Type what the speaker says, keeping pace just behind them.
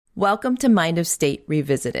Welcome to Mind of State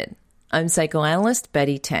Revisited. I'm psychoanalyst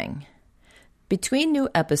Betty Teng. Between new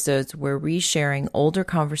episodes, we're resharing older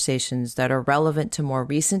conversations that are relevant to more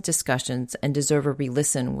recent discussions and deserve a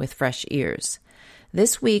re-listen with fresh ears.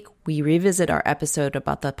 This week, we revisit our episode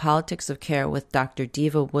about the politics of care with Dr.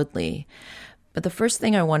 Deva Woodley. But the first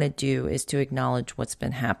thing I want to do is to acknowledge what's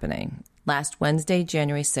been happening. Last Wednesday,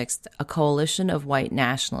 January 6th, a coalition of white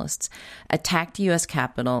nationalists attacked the U.S.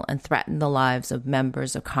 Capitol and threatened the lives of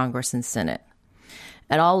members of Congress and Senate.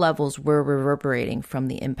 At all levels, we're reverberating from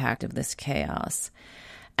the impact of this chaos.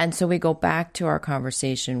 And so we go back to our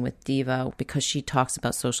conversation with Deva because she talks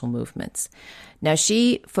about social movements. Now,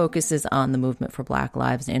 she focuses on the movement for Black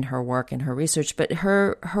lives in her work and her research, but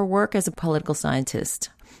her work as a political scientist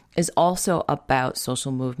is also about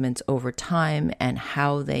social movements over time and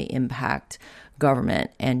how they impact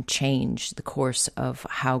government and change the course of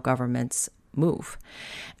how governments move.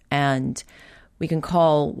 And we can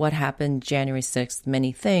call what happened January 6th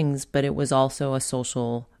many things, but it was also a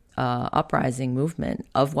social uprising movement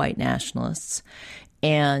of white nationalists.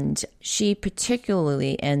 And she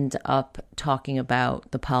particularly ended up talking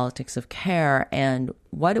about the politics of care and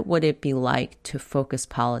what would it be like to focus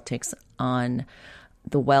politics on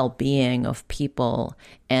the well-being of people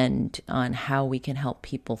and on how we can help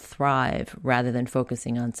people thrive rather than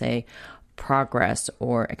focusing on, say, progress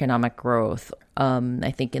or economic growth.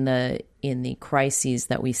 I think in the crises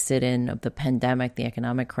that we sit in of the pandemic, the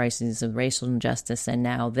economic crises of racial injustice, and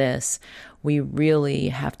now this, we really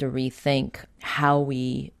have to rethink how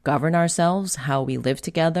we govern ourselves, how we live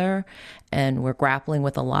together, and we're grappling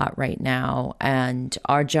with a lot right now. And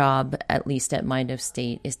our job, at least at Mind of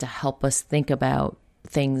State, is to help us think about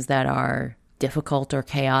things that are difficult or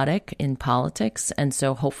chaotic in politics. And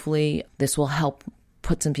so hopefully this will help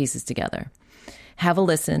put some pieces together. Have a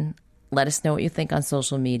listen. Let us know what you think on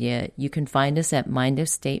social media. You can find us at Mind of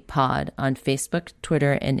State Pod on Facebook,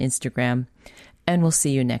 Twitter, and Instagram. And we'll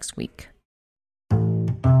see you next week.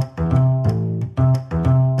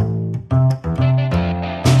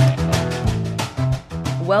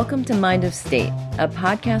 Welcome to Mind of State, a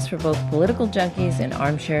podcast for both political junkies and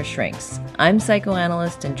armchair shrinks. I'm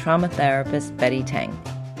psychoanalyst and trauma therapist Betty Teng.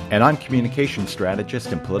 And I'm communication strategist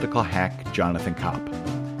and political hack Jonathan Kopp.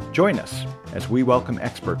 Join us as we welcome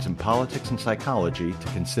experts in politics and psychology to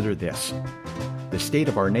consider this: the state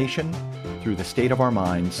of our nation through the state of our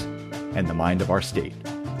minds and the mind of our state.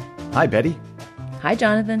 Hi, Betty. Hi,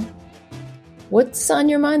 Jonathan. What's on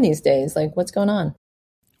your mind these days? What's going on?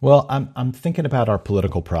 Well, I'm thinking about our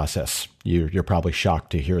political process. You're probably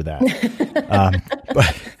shocked to hear that.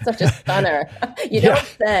 But such a stunner. You don't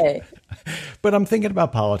say. But I'm thinking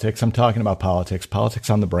about politics. I'm talking about politics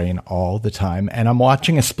on the brain all the time. And I'm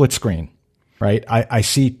watching a split screen, right? I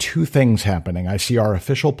see two things happening. I see our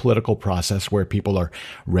official political process where people are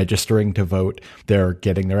registering to vote. They're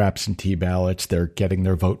getting their absentee ballots. They're getting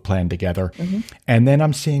their vote plan together. Mm-hmm. And then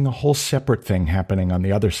I'm seeing a whole separate thing happening on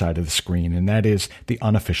the other side of the screen, and that is the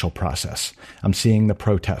unofficial process. I'm seeing the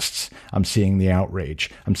protests. I'm seeing the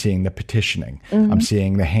outrage. I'm seeing the petitioning. Mm-hmm. I'm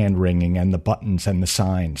seeing the hand-wringing and the buttons and the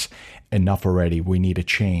signs. Enough already. We need a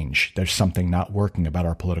change. There's something not working about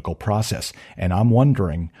our political process. And I'm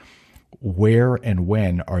wondering, where and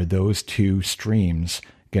when are those two streams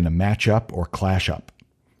going to match up or clash up?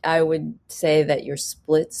 I would say that your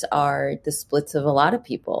splits are the splits of a lot of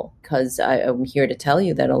people, because I'm here to tell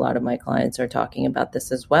you that a lot of my clients are talking about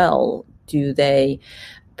this as well. Do they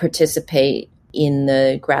participate in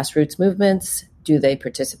the grassroots movements? Do they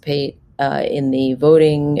participate in the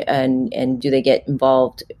voting, and do they get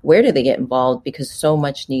involved? Where do they get involved? Because so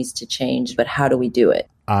much needs to change, but how do we do it?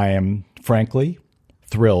 I am frankly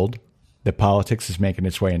thrilled that politics is making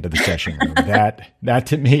its way into the session room. That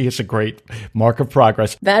to me is a great mark of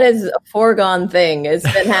progress. That is a foregone thing. It's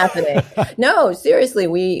been happening. No, seriously,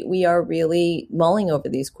 we are really mulling over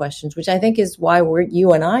these questions, which I think is why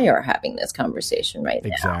you and I are having this conversation right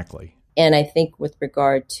now. Exactly. And I think with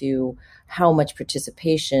regard to how much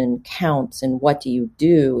participation counts and what do you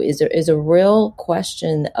do is a real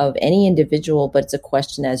question of any individual, but it's a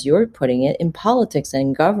question, as you're putting it, in politics and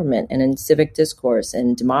in government and in civic discourse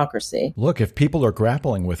and democracy. Look, if people are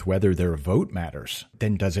grappling with whether their vote matters,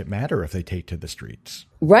 then does it matter if they take to the streets?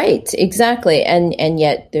 Right, exactly. And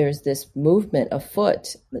yet there's this movement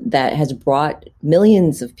afoot that has brought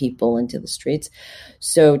millions of people into the streets.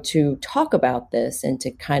 So to talk about this and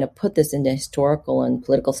to kind of put this into historical and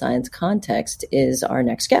political science context is our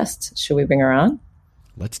next guest. Should we bring her on?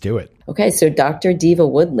 Let's do it. Okay, so Dr. Deva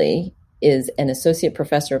Woodley is an associate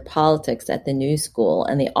professor of politics at the New School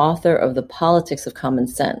and the author of The Politics of Common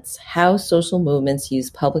Sense: How Social Movements Use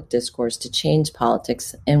Public Discourse to Change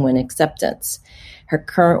Politics and Win Acceptance. Her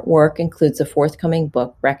current work includes the forthcoming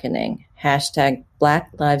book, Reckoning, #Black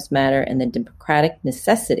Lives Matter and the Democratic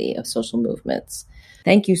Necessity of Social Movements.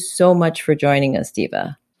 Thank you so much for joining us,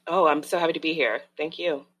 Diva. Oh, I'm so happy to be here. Thank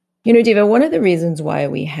you. You know, Diva, one of the reasons why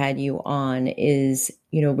we had you on is,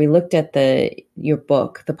 we looked at your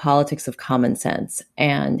book, The Politics of Common Sense,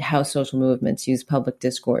 and how social movements use public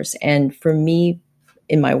discourse. And for me,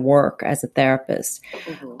 in my work as a therapist,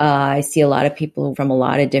 I see a lot of people from a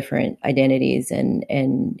lot of different identities and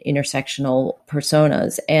intersectional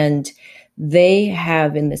personas. And they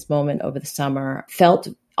have, in this moment over the summer, felt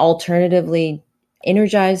alternatively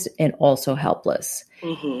energized and also helpless.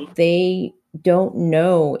 Mm-hmm. They don't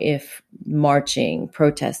know if marching,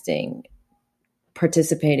 protesting,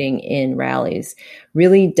 participating in rallies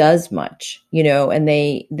really does much, and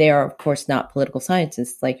they are, of course, not political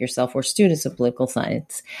scientists like yourself or students of political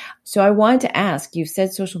science. So I wanted to ask, you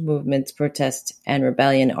said social movements, protest, and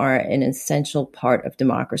rebellion are an essential part of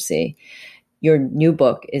democracy. Your new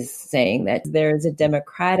book is saying that there is a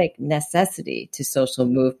democratic necessity to social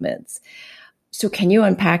movements. So can you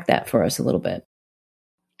unpack that for us a little bit?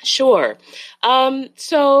 Sure.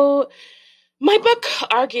 So my book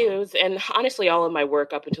argues, and honestly, all of my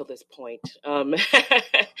work up until this point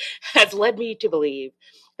has led me to believe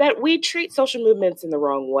that we treat social movements in the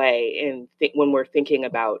wrong way when we're thinking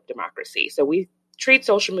about democracy. So we treat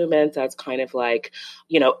social movements as kind of like,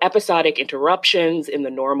 episodic interruptions in the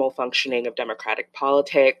normal functioning of democratic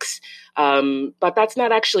politics. But that's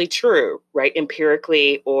not actually true, right?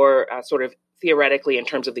 Empirically or sort of theoretically in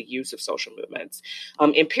terms of the use of social movements.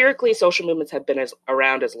 Empirically, social movements have been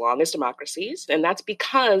around as long as democracies, and that's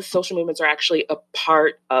because social movements are actually a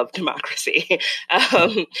part of democracy.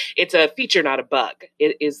 It's a feature, not a bug.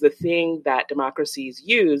 It is the thing that democracies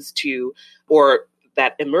use or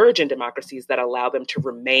that emerge in democracies that allow them to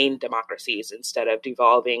remain democracies instead of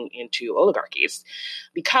devolving into oligarchies.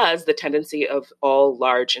 Because the tendency of all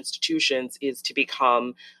large institutions is to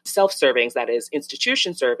become self-serving, that is,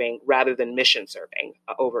 institution-serving rather than mission-serving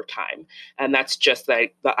over time. And that's just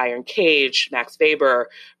like the iron cage, Max Weber,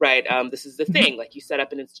 right? This is the thing, like you set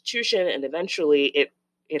up an institution and eventually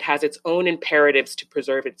it has its own imperatives to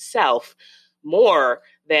preserve itself more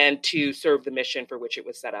than to serve the mission for which it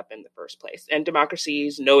was set up in the first place. And democracy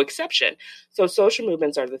is no exception. So social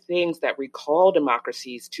movements are the things that recall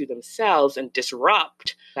democracies to themselves and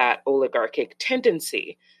disrupt that oligarchic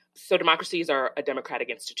tendency. So democracies are a democratic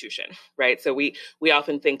institution, right? So we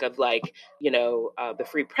often think of the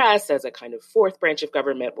free press as a kind of fourth branch of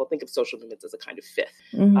government. We'll think of social movements as a kind of fifth.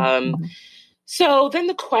 Mm-hmm. So then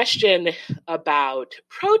the question about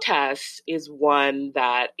protests is one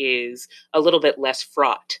that is a little bit less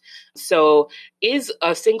fraught. So is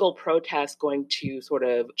a single protest going to sort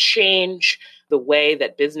of change the way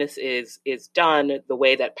that business is done, the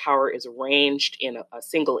way that power is arranged in a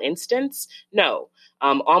single instance? No,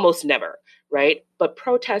 almost never. Right? But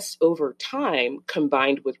protests over time,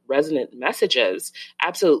 combined with resonant messages,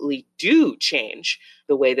 absolutely do change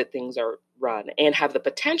the way that things are run and have the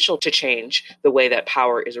potential to change the way that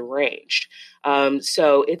power is arranged.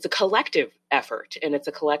 So it's a collective effort, and it's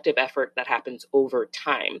a collective effort that happens over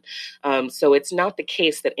time. So it's not the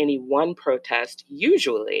case that any one protest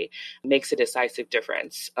usually makes a decisive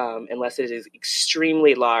difference, unless it is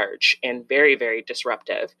extremely large and very, very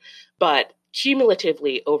disruptive. But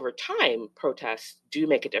cumulatively over time, protests do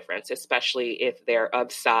make a difference, especially if they're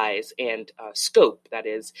of size and scope. That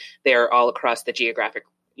is, they're all across the geographic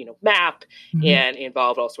map and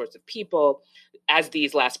involve all sorts of people, as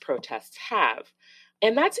these last protests have.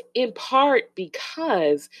 And that's in part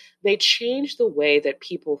because they change the way that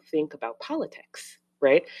people think about politics,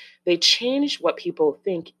 right? They change what people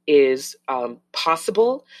think is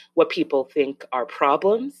possible, what people think are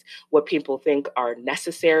problems, what people think are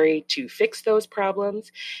necessary to fix those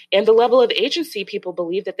problems, and the level of agency people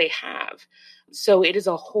believe that they have. So it is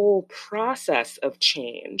a whole process of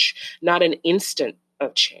change, not an instant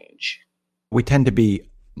of change. We tend to be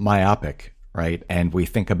myopic, right? And we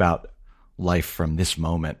think about life from this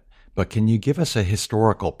moment. But can you give us a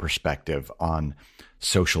historical perspective on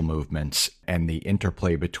social movements and the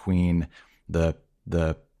interplay between the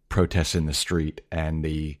protests in the street and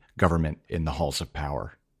the government in the halls of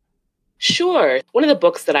power? Sure. One of the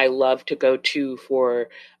books that I love to go to for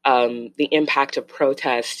the impact of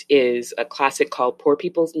protest is a classic called Poor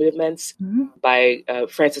People's Movements by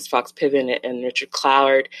Frances Fox Piven and Richard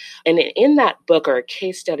Cloward. And in that book are a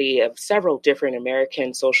case study of several different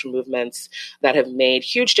American social movements that have made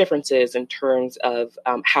huge differences in terms of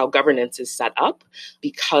how governance is set up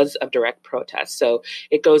because of direct protest. So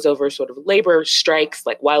it goes over sort of labor strikes,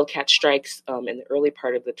 like wildcat strikes in the early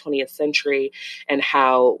part of the 20th century, and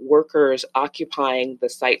how workers occupying the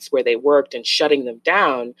sites where they worked and shutting them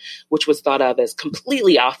down, which was thought of as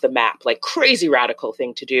completely off the map, like crazy radical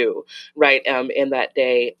thing to do, right, in that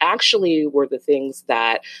day, actually were the things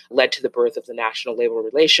that led to the birth of the National Labor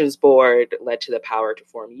Relations Board, led to the power to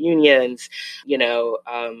form unions,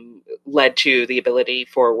 led to the ability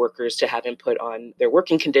for workers to have input on their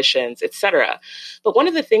working conditions, et cetera. But one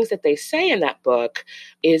of the things that they say in that book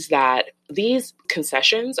is that these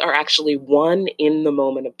concessions are actually won in the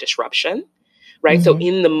moment of disruption, right? Mm-hmm. So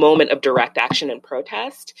in the moment of direct action and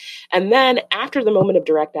protest. And then after the moment of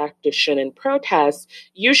direct action and protest,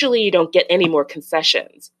 usually you don't get any more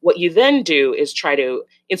concessions. What you then do is try to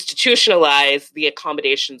institutionalize the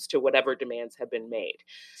accommodations to whatever demands have been made.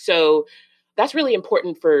 So that's really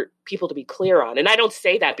important for people to be clear on. And I don't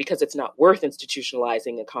say that because it's not worth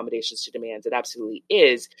institutionalizing accommodations to demands. It absolutely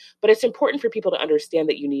is. But it's important for people to understand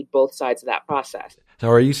that you need both sides of that process. So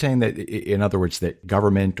are you saying that, in other words, that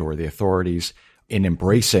government or the authorities, in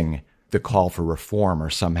embracing the call for reform, are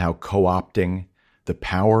somehow co-opting the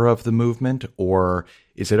power of the movement? Or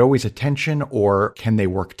is it always a tension, or can they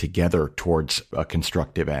work together towards a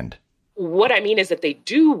constructive end? What I mean is that they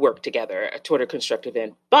do work together toward a constructive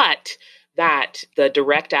end, but that the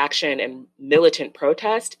direct action and militant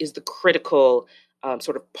protest is the critical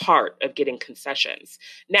sort of part of getting concessions.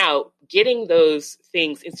 Now, getting those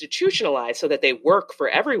things institutionalized so that they work for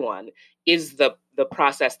everyone is the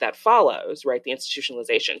process that follows, right? The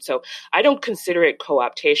institutionalization. So I don't consider it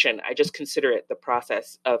co-optation. I just consider it the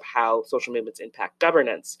process of how social movements impact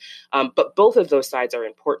governance. But both of those sides are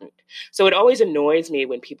important. So it always annoys me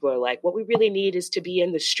when people are like, what we really need is to be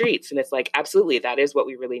in the streets. And it's like, absolutely, that is what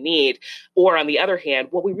we really need. Or on the other hand,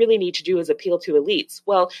 what we really need to do is appeal to elites.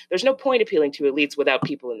 Well, there's no point appealing to elites without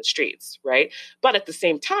people in the streets, right? But at the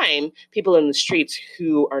same time, people in the streets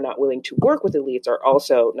who are not willing to work with elites are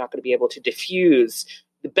also not going to be able to diffuse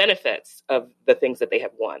the benefits of the things that they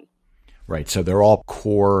have won. Right. So they're all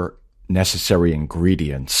core necessary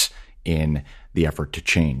ingredients in the effort to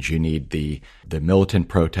change. You need the militant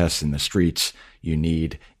protests in the streets. You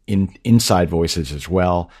need inside voices as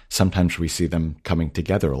well. Sometimes we see them coming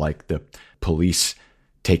together, like the police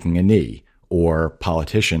taking a knee, or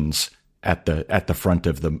politicians at the front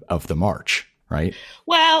of the march. Right?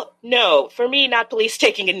 Well, no, for me, not police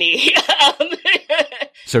taking a knee.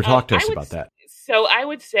 So talk to us about that. So I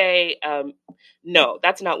would say, no,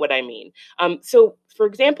 that's not what I mean. So, for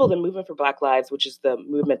example, the Movement for Black Lives, which is the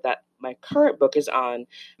movement that my current book is on,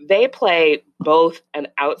 they play both an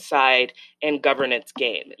outside and governance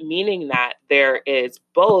game, meaning that there is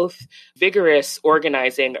both vigorous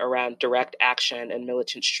organizing around direct action and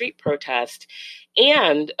militant street protest,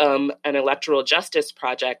 and an electoral justice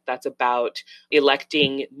project that's about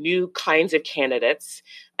electing new kinds of candidates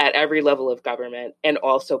at every level of government, and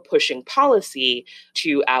also pushing policy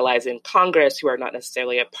to allies in Congress who are not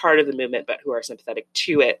necessarily a part of the movement, but who are sympathetic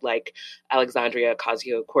to it, like Alexandria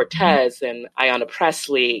Ocasio-Cortez and Ayanna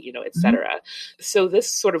Pressley, et cetera. So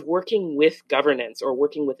this sort of working with governance, or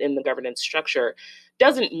working within the governance structure,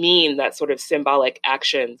 doesn't mean that sort of symbolic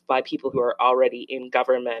actions by people who are already in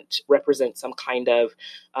government represent some kind of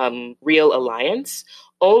real alliance,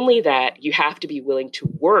 only that you have to be willing to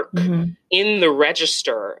work in the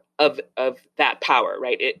register of that power,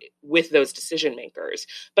 right, with those decision makers,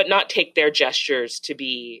 but not take their gestures to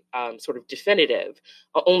be sort of definitive,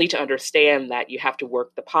 only to understand that you have to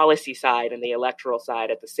work the policy side and the electoral side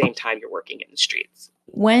at the same time you're working in the streets.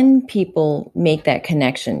 When people make that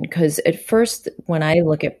connection, because at first, when I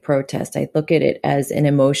look at protest, I look at it as an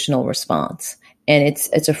emotional response. And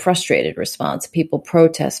it's a frustrated response. People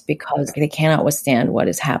protest because they cannot withstand what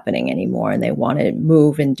is happening anymore, and they want to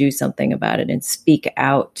move and do something about it and speak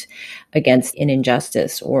out against an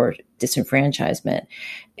injustice or disenfranchisement.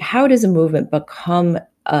 How does a movement become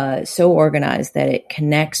so organized that it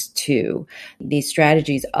connects to these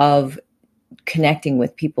strategies of connecting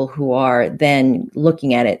with people who are then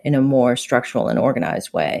looking at it in a more structural and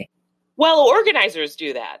organized way? Well, organizers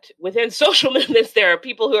do that. Within social movements, there are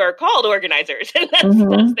people who are called organizers, and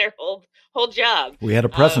that's their whole job. We had a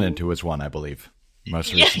president who was one, I believe,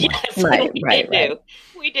 most recently. Yes, right.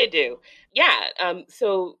 We did do. Yeah.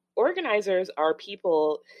 So organizers are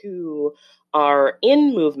people who are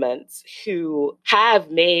in movements who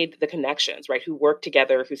have made the connections, right? Who work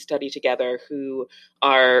together, who study together, who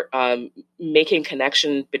are making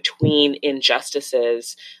connection between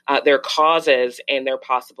injustices, their causes, and their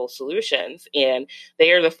possible solutions. And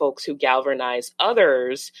they are the folks who galvanize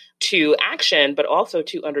others to action, but also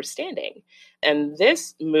to understanding. And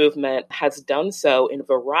this movement has done so in a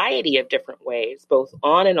variety of different ways, both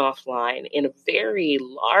on and offline, in a very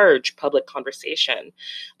large public conversation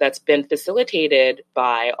that's been facilitated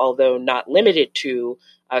by, although not limited to,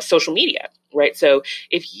 social media, right? So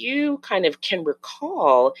if you kind of can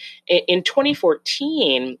recall, in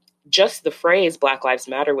 2014, just the phrase Black Lives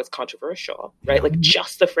Matter was controversial, right? Like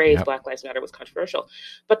just the phrase Black Lives Matter was controversial.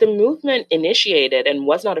 But the movement initiated and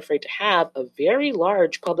was not afraid to have a very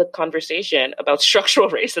large public conversation about structural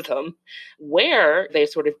racism, where they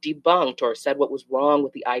sort of debunked or said what was wrong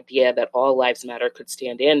with the idea that all lives matter could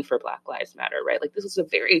stand in for Black Lives Matter, right? Like this was a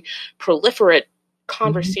very proliferate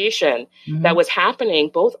conversation that was happening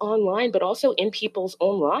both online, but also in people's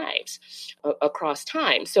own lives across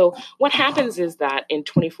time. So what happens is that in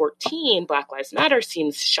 2014, Black Lives Matter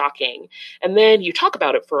seems shocking. And then you talk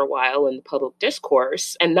about it for a while in the public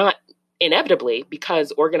discourse, and not inevitably,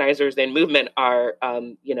 because organizers and movement are,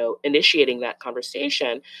 initiating that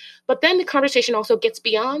conversation. But then the conversation also gets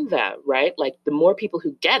beyond that, right? Like the more people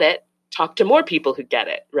who get it, talk to more people who get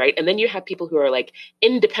it, right? And then you have people who are like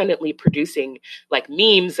independently producing like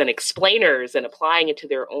memes and explainers and applying it to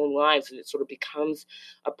their own lives. And it sort of becomes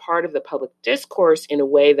a part of the public discourse in a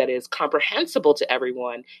way that is comprehensible to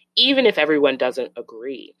everyone, even if everyone doesn't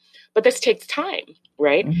agree. But this takes time,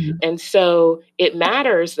 right? And so it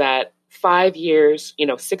matters that 5 years,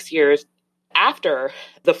 6 years after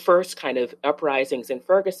the first kind of uprisings in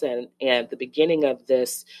Ferguson and the beginning of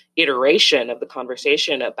this iteration of the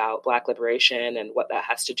conversation about Black liberation and what that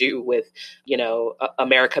has to do with,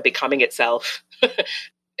 America becoming itself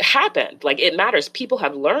happened. Like it matters. People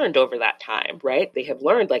have learned over that time, right? They have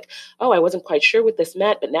learned like, oh, I wasn't quite sure what this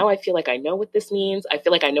meant, but now I feel like I know what this means. I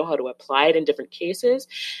feel like I know how to apply it in different cases.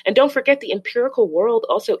 And don't forget, the empirical world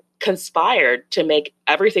also conspired to make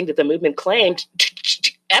everything that the movement claimed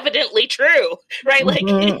evidently true, right? Like,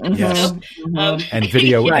 and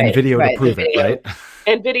video to prove it, right?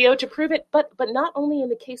 And video to prove it, but not only in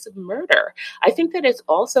the case of murder. I think that it's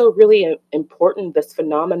also really important, this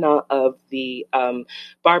phenomena of the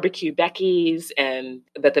barbecue Beckys, and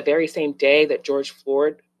that the very same day that George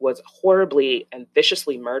Floyd was horribly and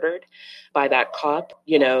viciously murdered by that cop,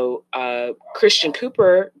 Christian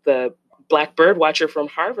Cooper, the Black bird watcher from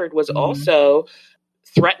Harvard, was also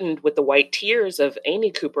threatened with the white tears of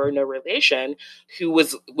Amy Cooper, no relation, who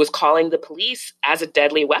was calling the police as a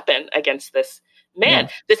deadly weapon against this man.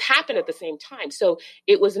 This happened at the same time. So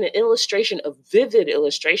it was an illustration, a vivid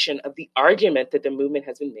illustration of the argument that the movement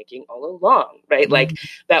has been making all along, right? Like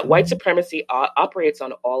that white supremacy operates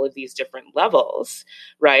on all of these different levels,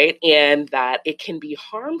 right? And that it can be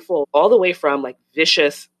harmful all the way from like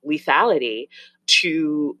vicious lethality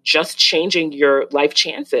to just changing your life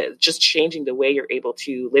chances, just changing the way you're able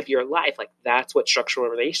to live your life. Like that's what structural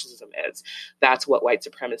racism is. That's what white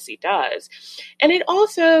supremacy does. And it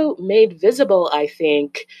also made visible, I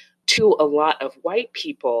think, to a lot of white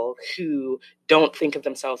people who don't think of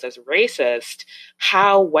themselves as racist,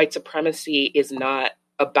 how white supremacy is not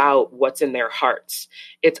about what's in their hearts.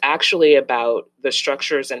 It's actually about the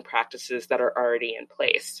structures and practices that are already in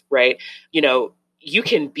place, right? You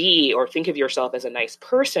can be or think of yourself as a nice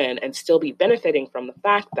person and still be benefiting from the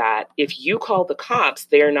fact that if you call the cops,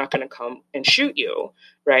 they're not going to come and shoot you,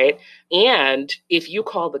 right? And if you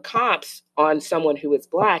call the cops on someone who is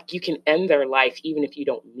Black, you can end their life even if you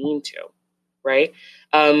don't mean to, right?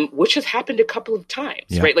 Which has happened a couple of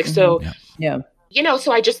times, right? Like, so,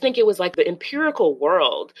 so I just think it was like the empirical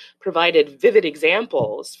world provided vivid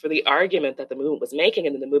examples for the argument that the movement was making,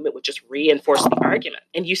 and then the movement would just reinforce the argument.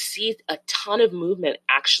 And you see a ton of movement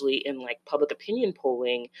actually in like public opinion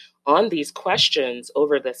polling on these questions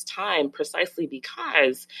over this time, precisely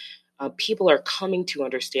because people are coming to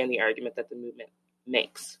understand the argument that the movement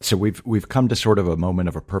makes. So we've come to sort of a moment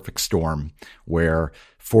of a perfect storm where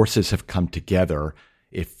forces have come together.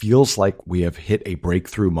 It feels like we have hit a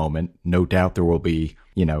breakthrough moment. No doubt there will be,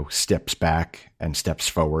 steps back and steps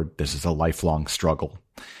forward. This is a lifelong struggle.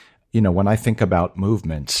 When I think about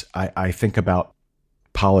movements, I think about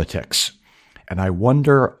politics. And I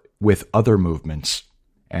wonder with other movements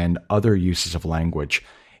and other uses of language,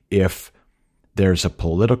 if there's a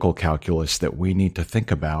political calculus that we need to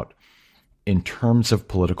think about in terms of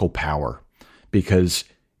political power. Because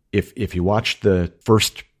if you watch the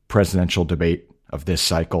first presidential debate of this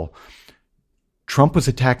cycle, Trump was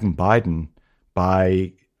attacking Biden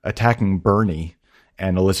by attacking Bernie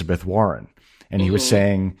and Elizabeth Warren. And he was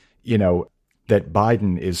saying, that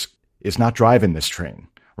Biden is not driving this train,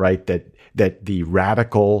 right? That the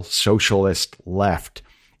radical socialist left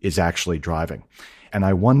is actually driving. And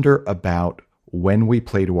I wonder about when we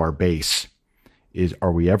play to our base,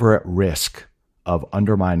 are we ever at risk of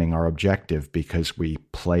undermining our objective because we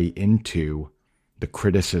play into the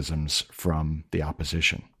criticisms from the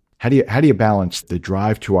opposition? How do you balance the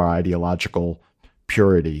drive to our ideological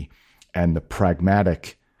purity and the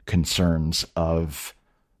pragmatic concerns of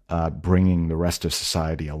bringing the rest of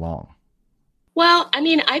society along? Well, I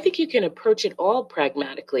mean, I think you can approach it all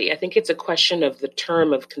pragmatically. I think it's a question of the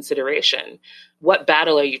term of consideration. What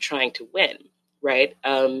battle are you trying to win, right?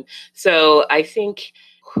 So I think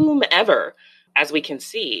whomever, as we can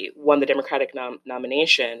see, won the Democratic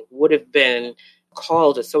nomination would have been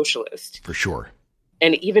called a socialist. For sure.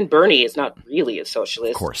 And even Bernie is not really a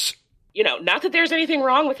socialist. Of course. Not that there's anything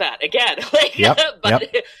wrong with that. Again,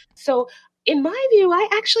 So in my view, I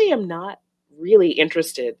actually am not really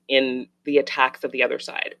interested in the attacks of the other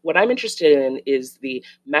side. What I'm interested in is the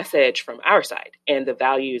message from our side and the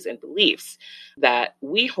values and beliefs that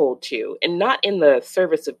we hold to, and not in the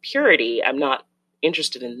service of purity. I'm not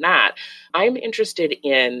interested in that. I'm interested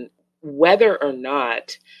in whether or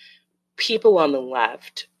not people on the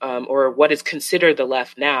left, or what is considered the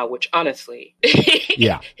left now, which honestly,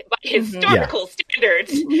 by historical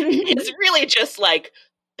standards, is really just like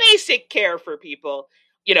basic care for people.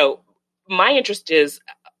 My interest is,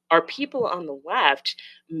 are people on the left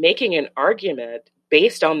making an argument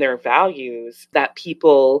based on their values that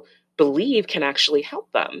people believe can actually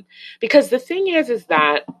help them? Because the thing is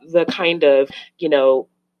that the kind of,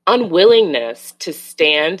 unwillingness to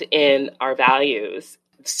stand in our values,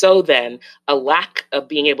 so then a lack of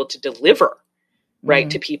being able to deliver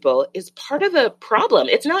to people is part of the problem.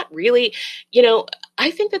 It's not really,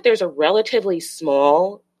 I think that there's a relatively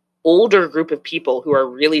small older group of people who are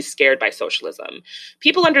really scared by socialism.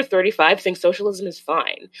 People under 35 think socialism is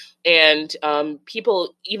fine. And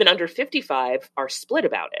people even under 55 are split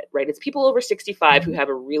about it, right? It's people over 65 who have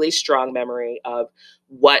a really strong memory of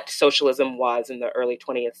what socialism was in the early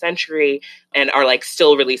 20th century and are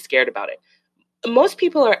still really scared about it. Most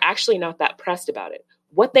people are actually not that pressed about it.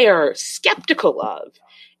 What they are skeptical of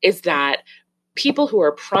is that people who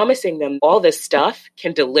are promising them all this stuff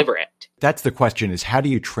can deliver it. That's the question, is how do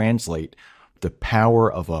you translate the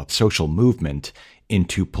power of a social movement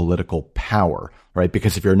into political power, right?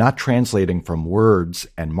 Because if you're not translating from words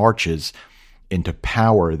and marches into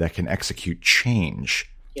power that can execute change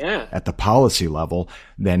at the policy level,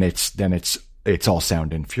 then it's all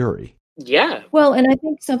sound and fury. Yeah. Well, and I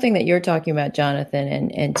think something that you're talking about,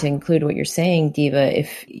 Jonathan, and to include what you're saying, Diva,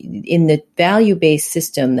 if in the value-based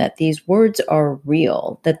system that these words are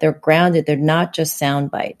real, that they're grounded, they're not just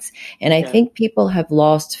sound bites. And I think people have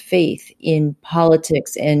lost faith in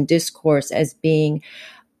politics and discourse as being,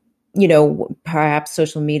 perhaps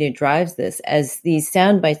social media drives this as these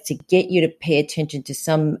sound bites to get you to pay attention to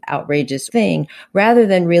some outrageous thing rather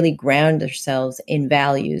than really ground ourselves in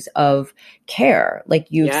values of care. Like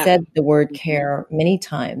you've said the word care many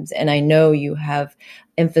times, and I know you have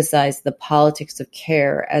emphasized the politics of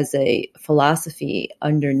care as a philosophy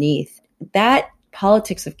underneath. That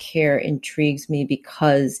politics of care intrigues me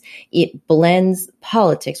because it blends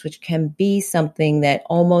politics, which can be something that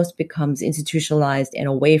almost becomes institutionalized and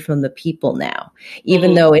away from the people now,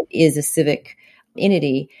 even though it is a civic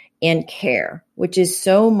entity, and care, which is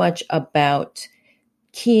so much about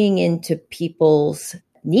keying into people's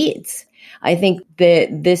needs. I think that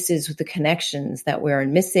this is the connections that we're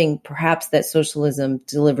missing, perhaps that socialism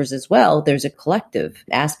delivers as well. There's a collective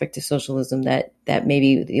aspect to socialism that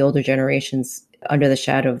maybe the older generations under the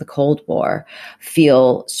shadow of the Cold War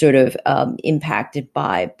feel sort of impacted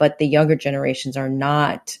by, but the younger generations are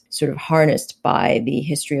not sort of harnessed by the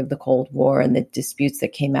history of the Cold War and the disputes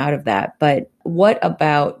that came out of that. But what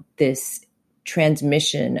about this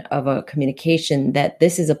transmission of a communication that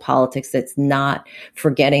this is a politics that's not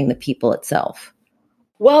forgetting the people itself?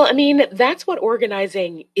 Well, I mean, that's what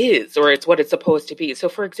organizing is, or it's what it's supposed to be. So,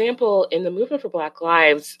 for example, in the Movement for Black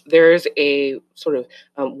Lives, there's a sort of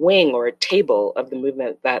wing or a table of the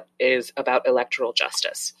movement that is about electoral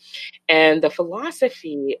justice. And the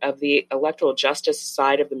philosophy of the electoral justice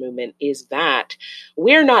side of the movement is that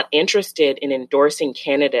we're not interested in endorsing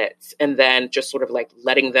candidates and then just sort of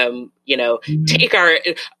letting them, take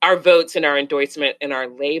our votes and our endorsement and our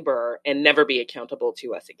labor and never be accountable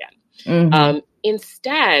to us again.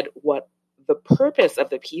 Instead, what the purpose of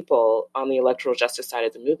the people on the electoral justice side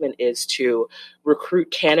of the movement is to recruit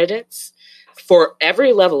candidates for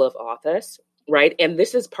every level of office right? And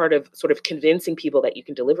this is part of sort of convincing people that you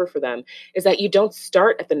can deliver for them, is that you don't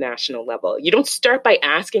start at the national level. You don't start by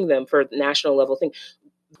asking them for national level thing.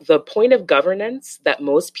 The point of governance that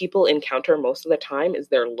most people encounter most of the time is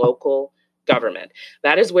their local government.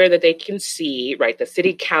 That is where that they can see, right, the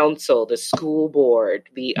city council, the school board,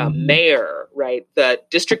 the mayor, right, the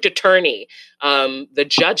district attorney, the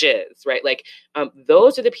judges, right, like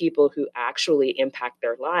those are the people who actually impact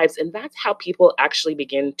their lives. And that's how people actually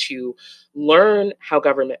begin to learn how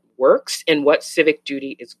government works and what civic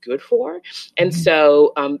duty is good for. And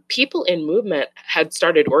so people in movement had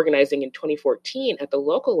started organizing in 2014 at the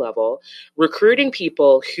local level, recruiting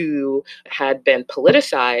people who had been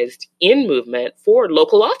politicized in movement for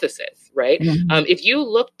local offices, right? If you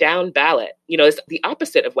look down ballot, you know, it's the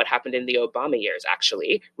opposite of what happened in the Obama years,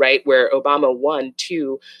 actually, right? Where Obama won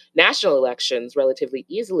 2 national elections relatively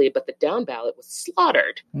easily, but the down ballot was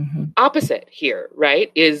slaughtered. Opposite here,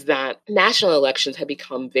 right, is that national elections have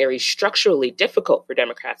become very structurally difficult for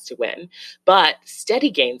Democrats to win, but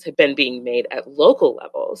steady gains have been being made at local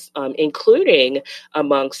levels, including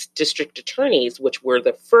amongst district attorneys, which were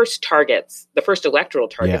the first targets, the first electoral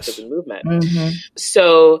targets of the movement.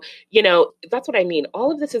 So, you know, that's what I mean.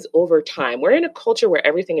 All of this is over time. We're in a culture where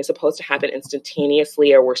everything is supposed to happen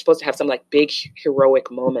instantaneously, or we're supposed to have some like big heroic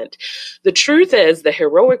moment. The truth is the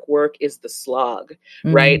heroic work is the slog,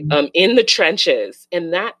 right? In the trenches.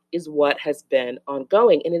 And that is what has been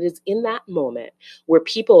ongoing. And it is in that moment where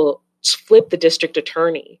people flip the district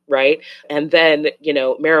attorney, right? And then, you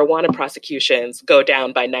know, marijuana prosecutions go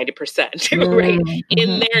down by 90%, right?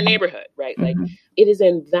 In their neighborhood, right? Like it is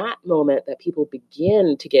in that moment that people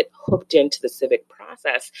begin to get hooked into the civic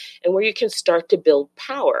process and where you can start to build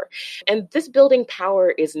power. And this building power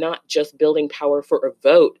is not just building power for a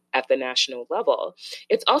vote at the national level.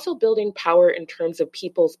 It's also building power in terms of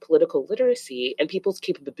people's political literacy and people's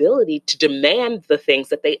capability to demand the things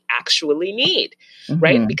that they actually need,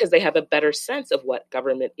 right? Because they have a better sense of what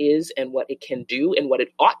government is and what it can do and what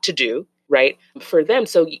it ought to do, right, for them.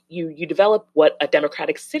 So you develop what a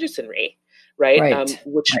democratic citizenry, right?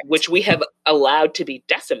 Which we have allowed to be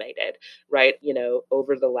decimated, right, you know,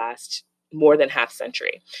 over the last more than half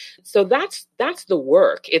century. So that's the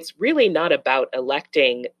work. It's really not about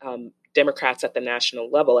electing Democrats at the national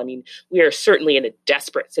level. I mean, we are certainly in a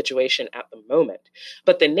desperate situation at the moment,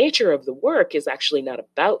 but the nature of the work is actually not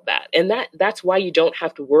about that. And that's why you don't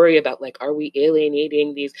have to worry about like, are we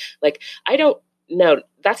alienating these? Like, I don't know.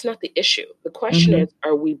 That's not the issue. The question is,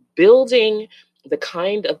 are we building the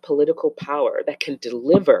kind of political power that can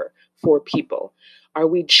deliver for people? Are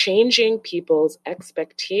we changing people's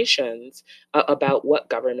expectations about what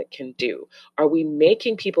government can do? Are we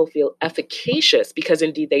making people feel efficacious, because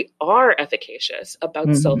indeed they are efficacious,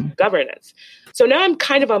 about self-governance? So now I'm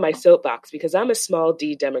kind of on my soapbox because I'm a small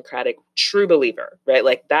d democratic true believer, right?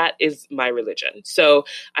 Like that is my religion. So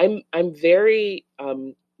I'm very,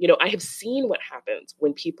 you know, I have seen what happens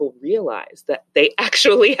when people realize that they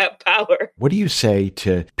actually have power. What do you say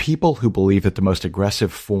to people who believe that the most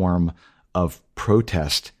aggressive form of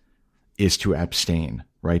protest is to abstain,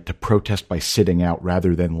 right? To protest by sitting out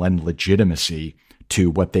rather than lend legitimacy to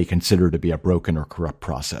what they consider to be a broken or corrupt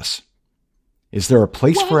process. Is there a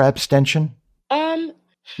place for abstention? I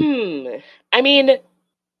mean,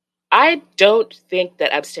 I don't think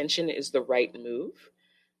that abstention is the right move.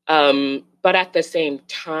 But at the same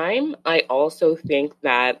time, I also think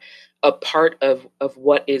that a part of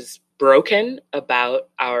what is broken about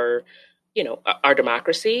our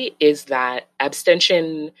democracy is that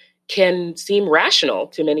abstention can seem rational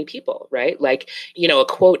to many people, right? Like, you know, a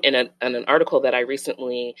quote in an article that I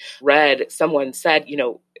recently read, someone said, you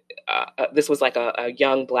know, this was like a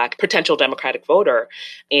young Black potential Democratic voter.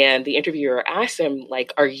 And the interviewer asked him,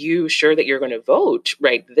 like, are you sure that you're going to vote,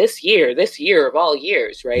 right, this year of all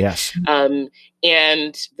years, right? Yes.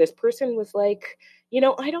 And this person was like, you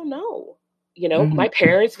know, I don't know. You know, my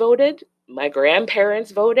parents voted. My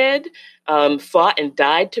grandparents voted, fought and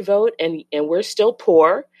died to vote, and we're still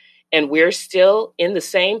poor, and we're still in the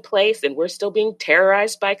same place, and we're still being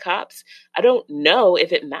terrorized by cops. I don't know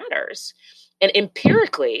if it matters. And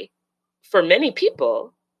empirically, for many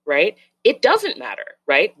people, right, it doesn't matter,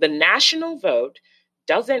 right? The national vote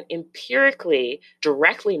doesn't empirically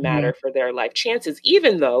directly matter for their life chances,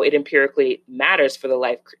 even though it empirically matters for the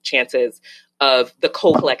life chances of the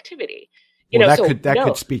whole collectivity. That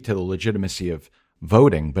could speak to the legitimacy of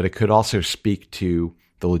voting, but it could also speak to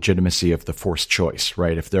the legitimacy of the forced choice,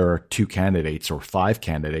 right? If there are 2 candidates or 5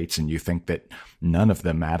 candidates and you think that none of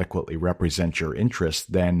them adequately represent your interests,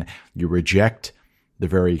 then you reject the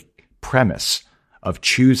very premise of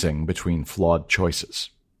choosing between flawed choices.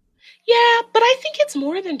 Yeah, but I think it's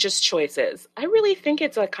more than just choices. I really think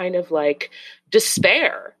it's a kind of like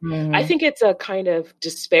despair. I think it's a kind of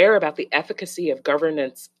despair about the efficacy of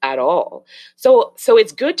governance at all. So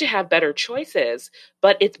it's good to have better choices,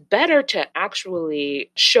 but it's better to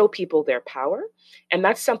actually show people their power. And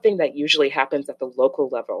that's something that usually happens at the local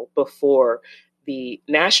level before the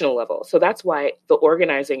national level. So that's why the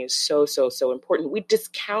organizing is so important. We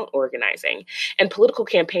discount organizing, and political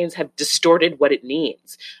campaigns have distorted what it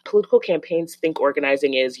means. Political campaigns think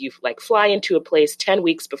organizing is you like fly into a place 10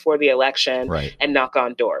 weeks before the election and knock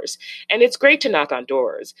on doors. And it's great to knock on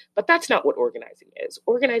doors, but that's not what organizing is.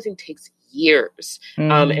 Organizing takes years.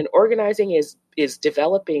 And organizing is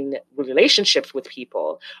developing relationships with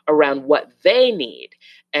people around what they need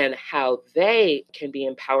and how they can be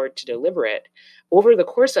empowered to deliver it over the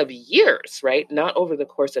course of years, right? Not over the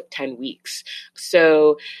course of 10 weeks.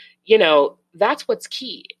 So, that's what's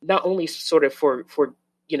key, not only sort of for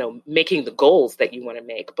making the goals that you want to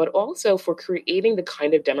make, but also for creating the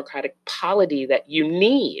kind of democratic polity that you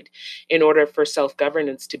need in order for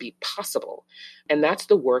self-governance to be possible. And that's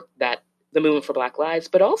the work that the Movement for Black Lives,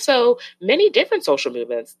 but also many different social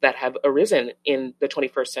movements that have arisen in the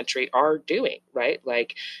 21st century are doing, right?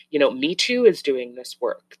 Like, Me Too is doing this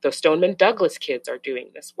work. The Stoneman Douglas kids are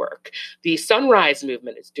doing this work. The Sunrise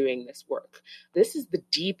Movement is doing this work. This is the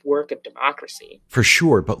deep work of democracy. For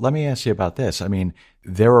sure. But let me ask you about this. I mean,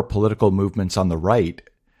 there are political movements on the right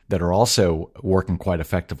that are also working quite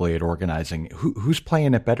effectively at organizing. Who's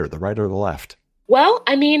playing it better, the right or the left? Well,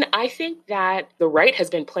 I think that the right has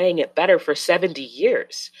been playing it better for 70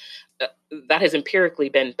 years. That has empirically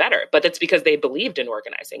been better, but that's because they believed in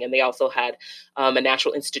organizing. And they also had a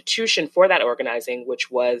natural institution for that organizing,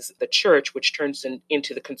 which was the church, which turns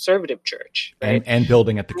into the conservative church. Right? And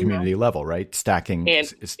building at the community level, right? Stacking.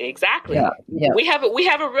 Exactly. Yeah. We have a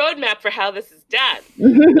roadmap for how this is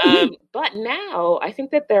done. But now I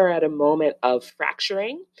think that they're at a moment of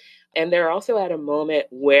fracturing. And they're also at a moment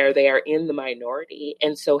where they are in the minority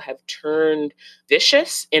and so have turned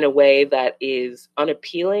vicious in a way that is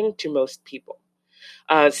unappealing to most people.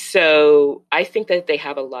 So I think that they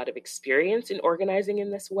have a lot of experience in organizing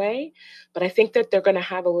in this way, but I think that they're going to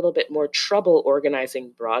have a little bit more trouble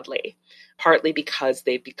organizing broadly, partly because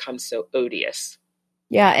they've become so odious.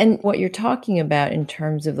 Yeah. And what you're talking about in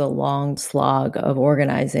terms of the long slog of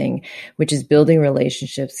organizing, which is building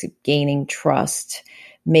relationships, gaining trust,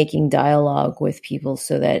 making dialogue with people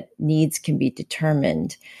so that needs can be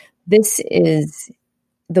determined. This is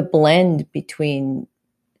the blend between,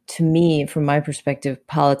 to me, from my perspective,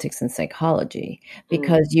 politics and psychology,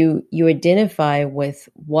 because you identify with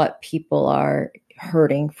what people are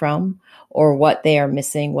hurting from or what they are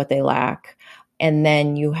missing, what they lack. And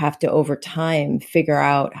then you have to, over time, figure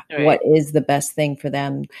out what is the best thing for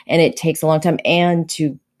them. And it takes a long time, and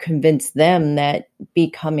to convince them that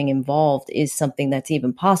becoming involved is something that's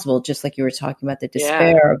even possible, just like you were talking about the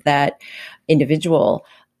despair of that individual.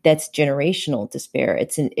 That's generational despair.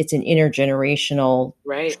 It's an intergenerational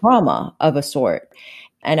trauma of a sort.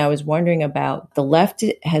 And I was wondering about the left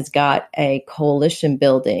has got a coalition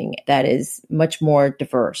building that is much more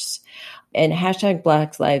diverse. And hashtag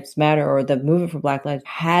Black Lives Matter, or the Movement for Black Lives,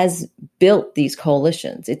 has built these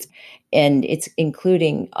coalitions. It's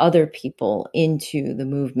including other people into the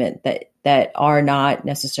movement that are not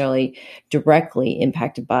necessarily directly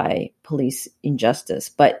impacted by police injustice,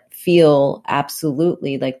 but feel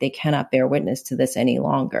absolutely like they cannot bear witness to this any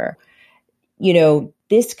longer.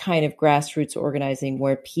 This kind of grassroots organizing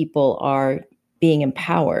where people are being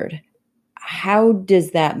empowered, how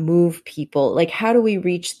does that move people? Like, how do we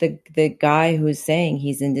reach the guy who's saying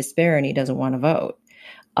he's in despair and he doesn't want to vote?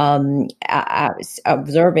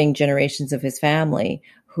 Observing generations of his family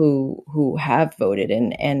who have voted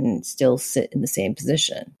and still sit in the same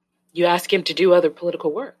position. You ask him to do other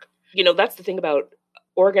political work. That's the thing about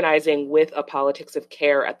organizing with a politics of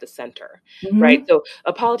care at the center, right? So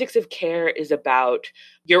a politics of care is about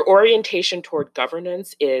your orientation toward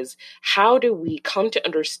governance is how do we come to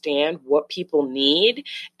understand what people need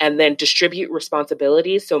and then distribute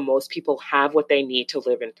responsibilities so most people have what they need to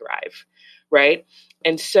live and thrive, right?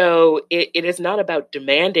 And so it is not about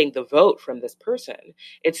demanding the vote from this person.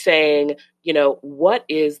 It's saying, what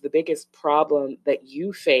is the biggest problem that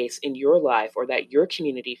you face in your life or that your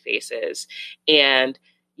community faces? And,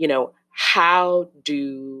 how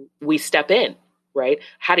do we step in, right?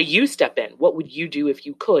 How do you step in? What would you do if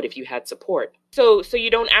you had support? So you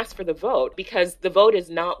don't ask for the vote because the vote is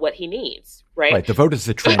not what he needs, right? Right. The vote is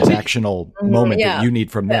the transactional moment that you need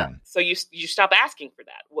from them. So you stop asking for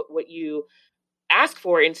that. What you ask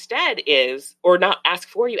for instead is, or not ask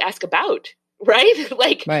for, you ask about, right?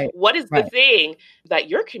 Like, Right. what is the thing that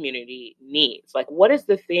your community needs? Like, what is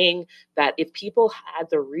the thing that if people had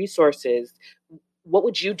the resources, what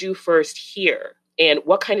would you do first here? And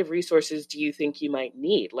what kind of resources do you think you might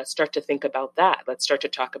need? Let's start to think about that. Let's start to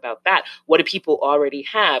talk about that. What do people already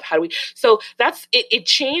have? How do we? So that's it. It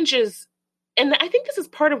changes. And I think this is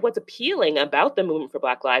part of what's appealing about the movement for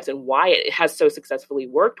Black Lives and why it has so successfully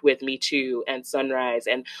worked with Me Too and Sunrise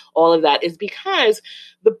and all of that is because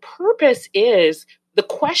the purpose is, the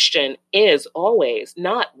question is always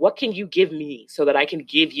not what can you give me so that I can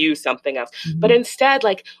give you something else, but instead,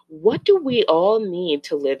 like, what do we all need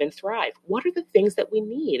to live and thrive? What are the things that we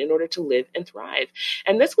need in order to live and thrive?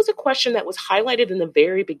 And this was a question that was highlighted in the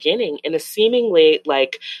very beginning in a seemingly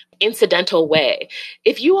like incidental way.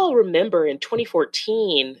 If you all remember in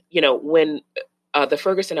 2014, when the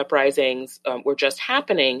Ferguson uprisings were just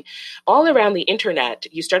happening, all around the internet,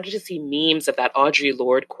 you started to see memes of that Audre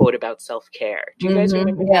Lorde quote about self-care. Do you guys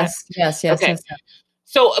remember that? Yes. Okay. Yes.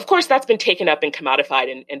 So, of course, that's been taken up and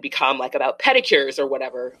commodified and become like about pedicures or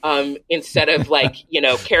whatever, instead of like,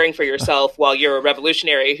 caring for yourself while you're a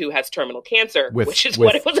revolutionary who has terminal cancer, which is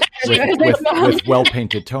what it was actually. With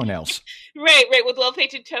well-painted toenails. Right, with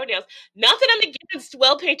well-painted toenails. Not that I'm against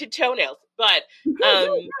well-painted toenails, but...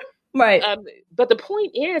 Right. But the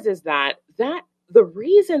point is that the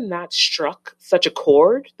reason that struck such a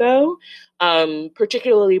chord, though,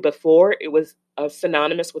 particularly before it was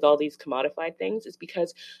synonymous with all these commodified things, is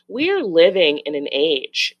because we are living in an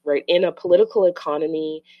age, right, in a political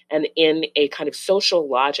economy and in a kind of social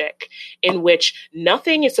logic in which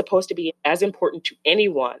nothing is supposed to be as important to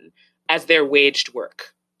anyone as their waged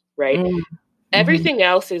work, right? Everything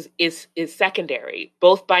else is secondary,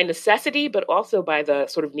 both by necessity, but also by the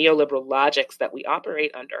sort of neoliberal logics that we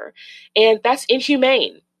operate under. And that's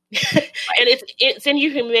inhumane. And it's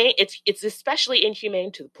inhumane. It's especially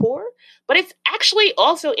inhumane to the poor, but it's actually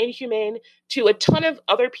also inhumane to a ton of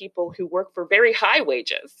other people who work for very high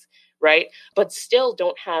wages, right? But still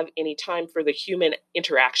don't have any time for the human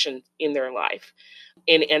interaction in their life.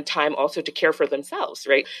 And time also to care for themselves,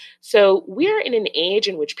 right? So we're in an age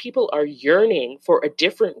in which people are yearning for a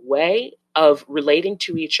different way of relating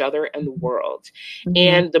to each other and the world.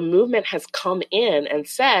 And the movement has come in and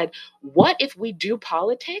said, what if we do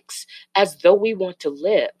politics as though we want to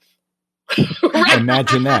live?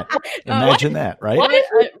 Imagine that. Imagine that, right? What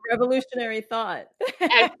a revolutionary thought.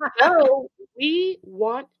 As though we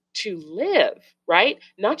want to live, right?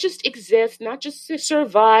 Not just exist, not just to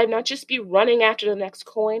survive, not just be running after the next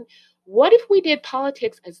coin. What if we did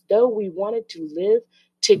politics as though we wanted to live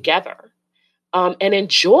together and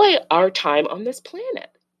enjoy our time on this planet?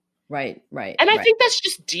 Right. And I think that's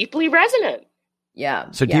just deeply resonant.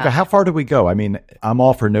 Yeah. So, Diva, how far do we go? I mean, I'm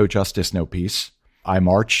all for no justice, no peace. I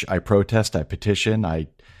march, I protest, I petition, I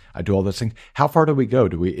do all those things. How far do we go?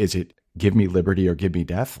 Is it give me liberty or give me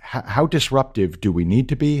death? How disruptive do we need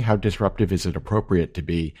to be? How disruptive is it appropriate to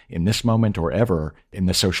be in this moment or ever in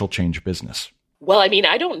the social change business? Well, I mean,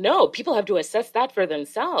 I don't know. People have to assess that for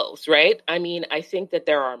themselves, right? I mean, I think that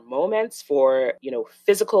there are moments for,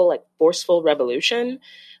 physical, like forceful revolution,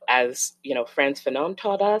 as, Frantz Fanon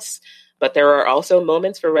taught us. But there are also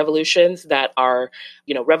moments for revolutions that are,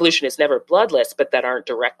 revolution is never bloodless, but that aren't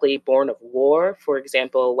directly born of war. For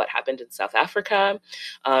example, what happened in South Africa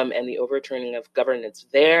and the overturning of governance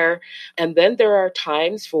there. And then there are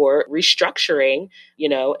times for restructuring,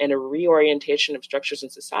 and a reorientation of structures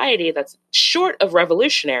in society that's short of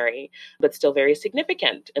revolutionary, but still very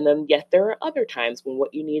significant. And then yet there are other times when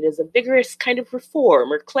what you need is a vigorous kind of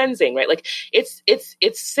reform or cleansing, right? Like it's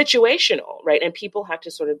situational, right? And people have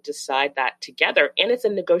to sort of decide that together. And it's a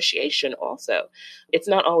negotiation also. It's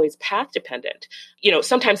not always path dependent.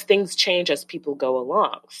 Sometimes things change as people go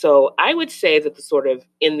along. So I would say that the sort of,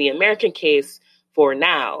 in the American case for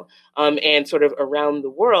now, and sort of around the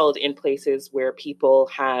world in places where people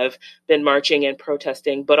have been marching and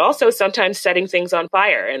protesting, but also sometimes setting things on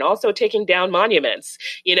fire and also taking down monuments,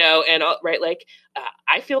 and right, like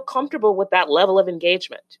I feel comfortable with that level of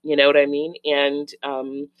engagement, you know what I mean?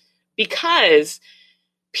 And because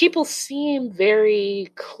people seem very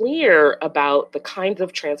clear about the kinds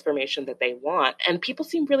of transformation that they want. And people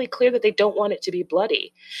seem really clear that they don't want it to be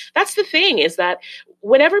bloody. That's the thing, is that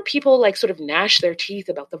whenever people like sort of gnash their teeth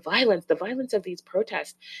about the violence of these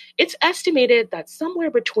protests, it's estimated that somewhere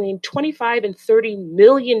between 25 and 30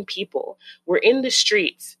 million people were in the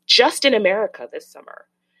streets just in America this summer.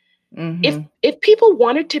 If people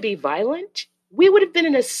wanted to be violent, we would have been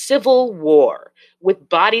in a civil war. with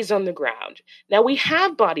bodies on the ground. Now, we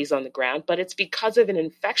have bodies on the ground, but it's because of an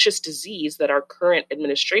infectious disease that our current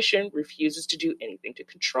administration refuses to do anything to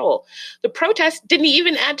control. The protests didn't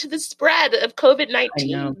even add to the spread of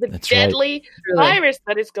COVID-19, the That's deadly right. virus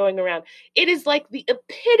that is going around. It is like the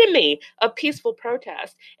epitome of peaceful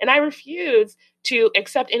protest. And I refuse to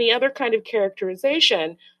accept any other kind of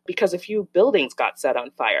characterization because a few buildings got set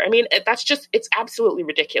on fire. I mean, it's absolutely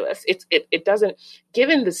ridiculous. It doesn't,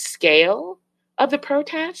 given the scale of the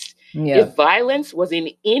protest, if violence was in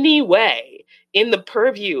any way in the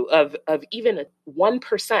purview of even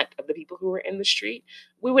 1% of the people who were in the street,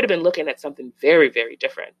 we would have been looking at something very, very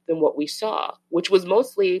different than what we saw, which was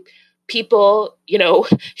mostly people,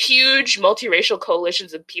 huge multiracial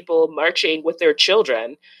coalitions of people marching with their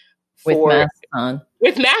children with masks on,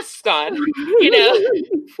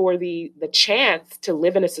 for the chance to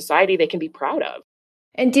live in a society they can be proud of.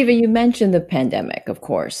 And Diva, you mentioned the pandemic, of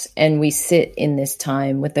course, and we sit in this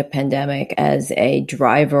time with the pandemic as a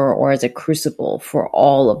driver or as a crucible for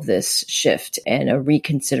all of this shift and a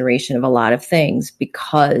reconsideration of a lot of things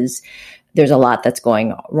because there's a lot that's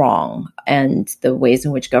going wrong and the ways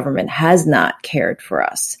in which government has not cared for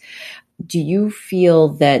us. Do you feel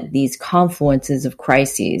that these confluences of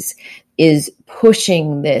crises is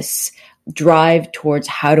pushing this drive towards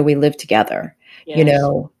how do we live together?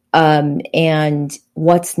 Yes. And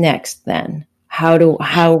what's next then? How do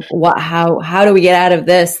we get out of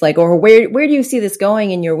this? Or where do you see this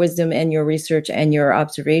going in your wisdom and your research and your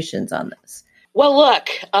observations on this? Well, look,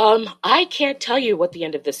 I can't tell you what the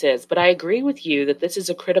end of this is, but I agree with you that this is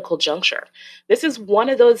a critical juncture. This is one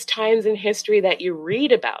of those times in history that you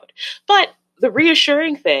read about. But the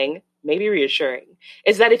reassuring thing, maybe reassuring,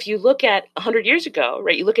 is that if you look at 100 years ago,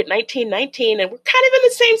 right, you look at 1919 and we're kind of in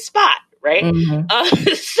the same spot, right? Mm-hmm.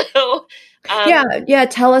 Yeah.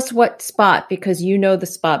 Tell us what spot, because you know the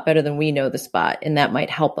spot better than we know the spot, and that might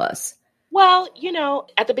help us. Well,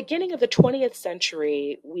 at the beginning of the 20th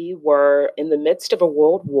century, we were in the midst of a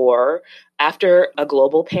world war, after a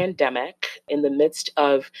global pandemic, in the midst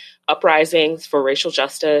of uprisings for racial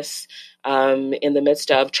justice, in the midst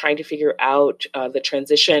of trying to figure out the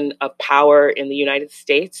transition of power in the United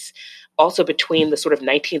States. Also between the sort of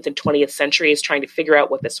 19th and 20th centuries, trying to figure out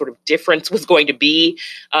what the sort of difference was going to be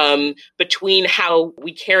between how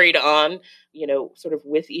we carried on, sort of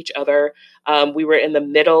with each other. We were in the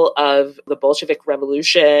middle of the Bolshevik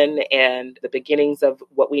Revolution and the beginnings of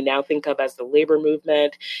what we now think of as the labor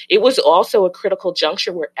movement. It was also a critical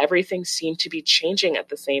juncture where everything seemed to be changing at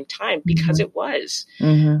the same time because it was.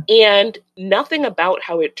 Mm-hmm. And nothing about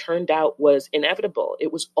how it turned out was inevitable.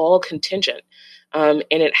 It was all contingent. And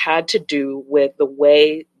it had to do with the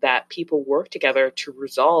way that people worked together to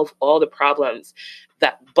resolve all the problems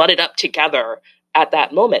that butted up together at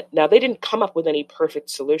that moment. Now, they didn't come up with any perfect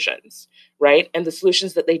solutions, right? And the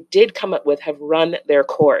solutions that they did come up with have run their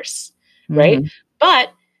course, right? Mm-hmm.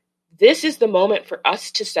 But this is the moment for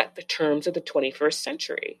us to set the terms of the 21st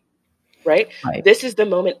century, right? This is the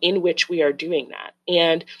moment in which we are doing that.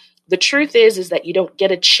 And the truth is that you don't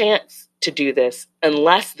get a chance to do this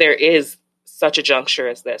unless there is such a juncture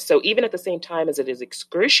as this. So even at the same time as it is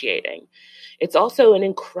excruciating, it's also an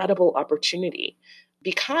incredible opportunity,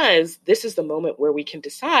 because this is the moment where we can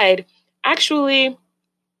decide, actually,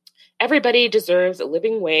 everybody deserves a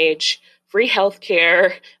living wage, free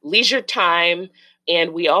healthcare, leisure time,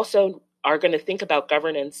 and we also are going to think about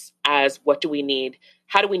governance as what do we need?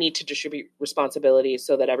 How do we need to distribute responsibilities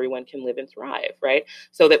so that everyone can live and thrive, right?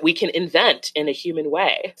 So that we can invent in a human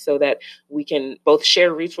way, so that we can both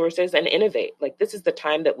share resources and innovate. Like, this is the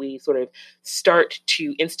time that we sort of start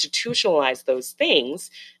to institutionalize those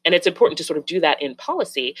things. And it's important to sort of do that in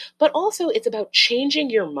policy, but also it's about changing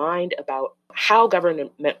your mind about how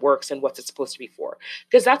government works and what's it supposed to be for.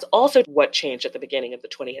 Because that's also what changed at the beginning of the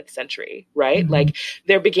 20th century, right? Mm-hmm. Like,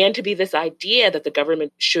 there began to be this idea that the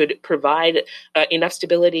government should provide enough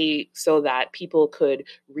stability so that people could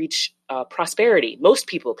reach prosperity. Most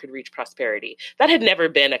people could reach prosperity. That had never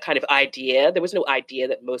been a kind of idea. There was no idea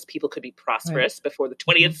that most people could be prosperous before the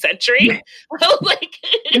 20th century. It was all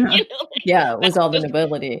the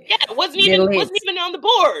nobility. Yeah, it wasn't even on the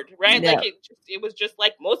board, right? Yeah. Like, it was just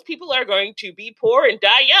like, most people are going to be poor and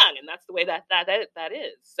die young, and that's the way that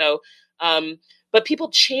is. So, but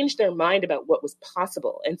people changed their mind about what was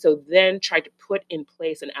possible, and so then tried to put in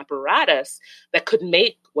place an apparatus that could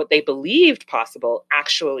make what they believed possible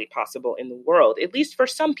actually possible in the world, at least for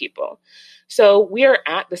some people. So we are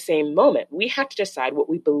at the same moment. We have to decide what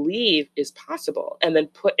we believe is possible and then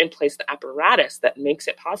put in place the apparatus that makes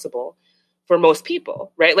it possible for most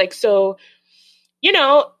people, right? Like, so,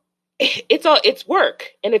 it's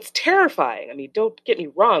work, and it's terrifying. I mean, don't get me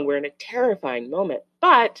wrong, we're in a terrifying moment,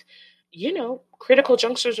 but critical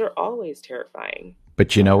junctures are always terrifying.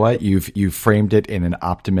 But you know what? You've framed it in an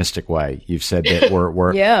optimistic way. You've said that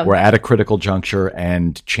we're at a critical juncture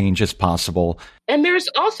and change is possible. And there's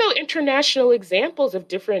also international examples of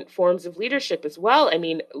different forms of leadership as well. I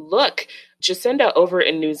mean, look, Jacinda over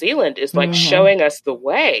in New Zealand is like showing us the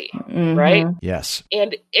way, right? Yes.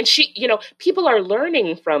 And she, people are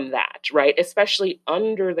learning from that, right? Especially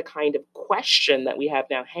under the kind of question that we have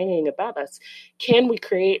now hanging above us. Can we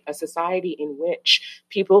create a society in which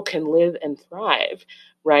people can live and thrive,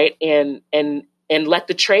 right? And let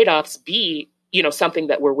the trade-offs be something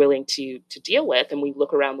that we're willing to deal with. And we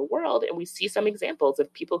look around the world and we see some examples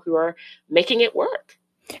of people who are making it work.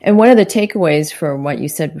 And one of the takeaways from what you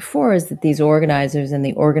said before is that these organizers and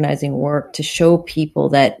the organizing work to show people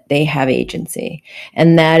that they have agency.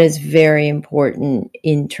 And that is very important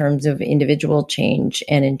in terms of individual change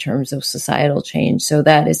and in terms of societal change. So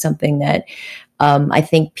that is something that I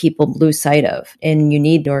think people lose sight of. And you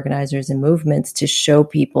need organizers and movements to show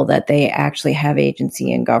people that they actually have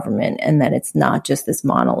agency in government and that it's not just this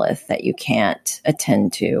monolith that you can't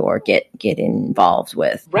attend to or get involved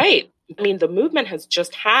with. Right. I mean, the movement has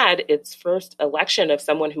just had its first election of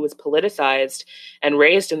someone who was politicized and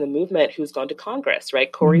raised in the movement who's gone to Congress,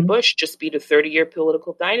 right? Cori Bush just beat a 30-year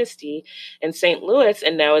political dynasty in St. Louis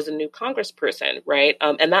and now is a new congressperson, right?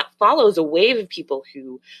 And that follows a wave of people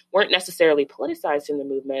who weren't necessarily politicized in the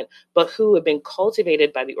movement, but who have been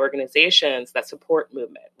cultivated by the organizations that support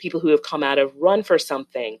movement. People who have come out of Run for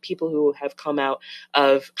Something, people who have come out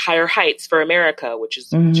of Higher Heights for America, which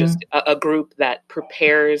is just a group that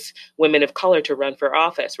prepares women of color to run for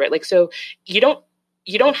office, right? Like, so you don't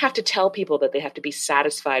have to tell people that they have to be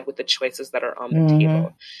satisfied with the choices that are on the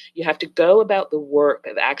table. You have to go about the work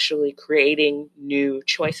of actually creating new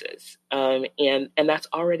choices. And that's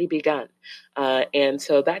already begun. And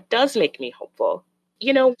so that does make me hopeful.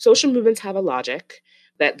 Social movements have a logic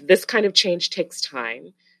that this kind of change takes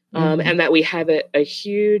time, and that we have a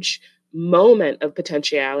huge moment of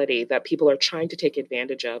potentiality that people are trying to take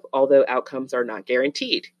advantage of, although outcomes are not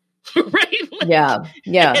guaranteed. Right? Yeah.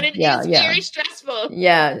 And it is very stressful.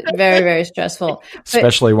 Yeah, very, very stressful.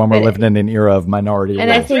 Especially when we're living in an era of minority rule.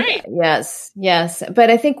 And I think, yes.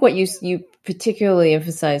 But I think what you particularly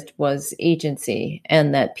emphasized was agency,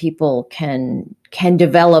 and that people can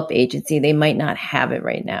develop agency. They might not have it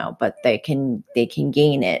right now, but they can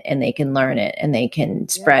gain it, and they can learn it, and they can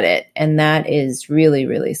spread it. And that is really,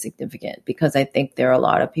 really significant, because I think there are a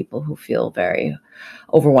lot of people who feel very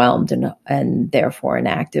overwhelmed and therefore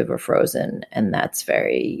inactive or frozen. And that's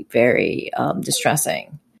very, very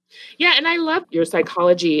distressing. Yeah. And I love your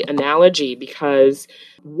psychology analogy because,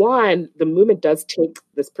 one, the movement does take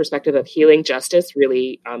this perspective of healing justice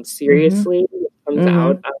really seriously. It comes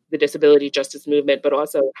out of the disability justice movement, but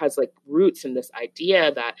also has like roots in this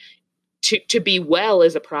idea that to be well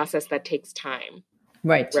is a process that takes time.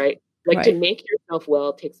 Right. Like to make yourself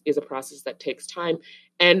well is a process that takes time.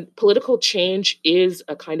 And political change is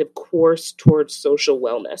a kind of course towards social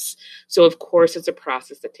wellness. So of course it's a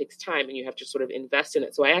process that takes time and you have to sort of invest in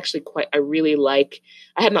it. So I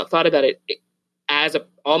had not thought about it as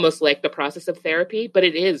almost like the process of therapy, but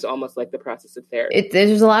it is almost like the process of therapy.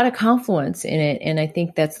 There's a lot of confluence in it. And I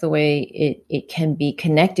think that's the way it can be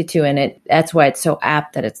connected to. And that's why it's so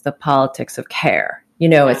apt that it's the politics of care.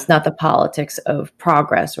 It's not the politics of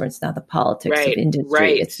progress, or it's not the politics of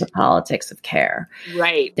industry. It's the politics of care.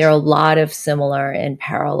 Right. There are a lot of similar and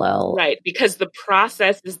parallel. Right. Because the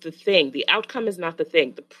process is the thing. The outcome is not the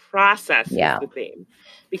thing. The process is the thing.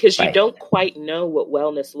 Because you don't quite know what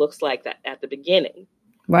wellness looks like at the beginning.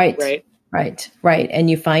 Right. And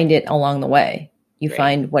you find it along the way. You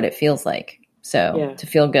find what it feels like. So to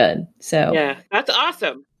feel good. So yeah, that's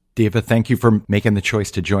awesome. Diva, thank you for making the choice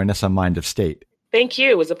to join us on Mind of State. Thank you.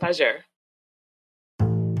 It was a pleasure.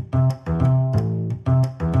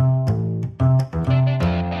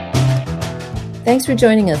 Thanks for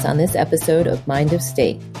joining us on this episode of Mind of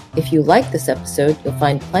State. If you like this episode, you'll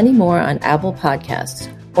find plenty more on Apple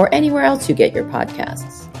Podcasts or anywhere else you get your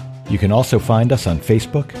podcasts. You can also find us on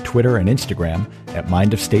Facebook, Twitter, and Instagram at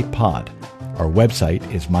Mind of State Pod. Our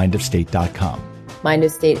website is mindofstate.com. Mind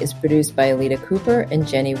of State is produced by Alita Cooper and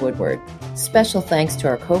Jenny Woodward. Special thanks to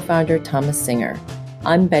our co-founder, Thomas Singer.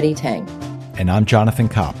 I'm Betty Tang. And I'm Jonathan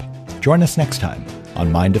Kopp. Join us next time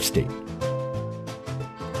on Mind of State.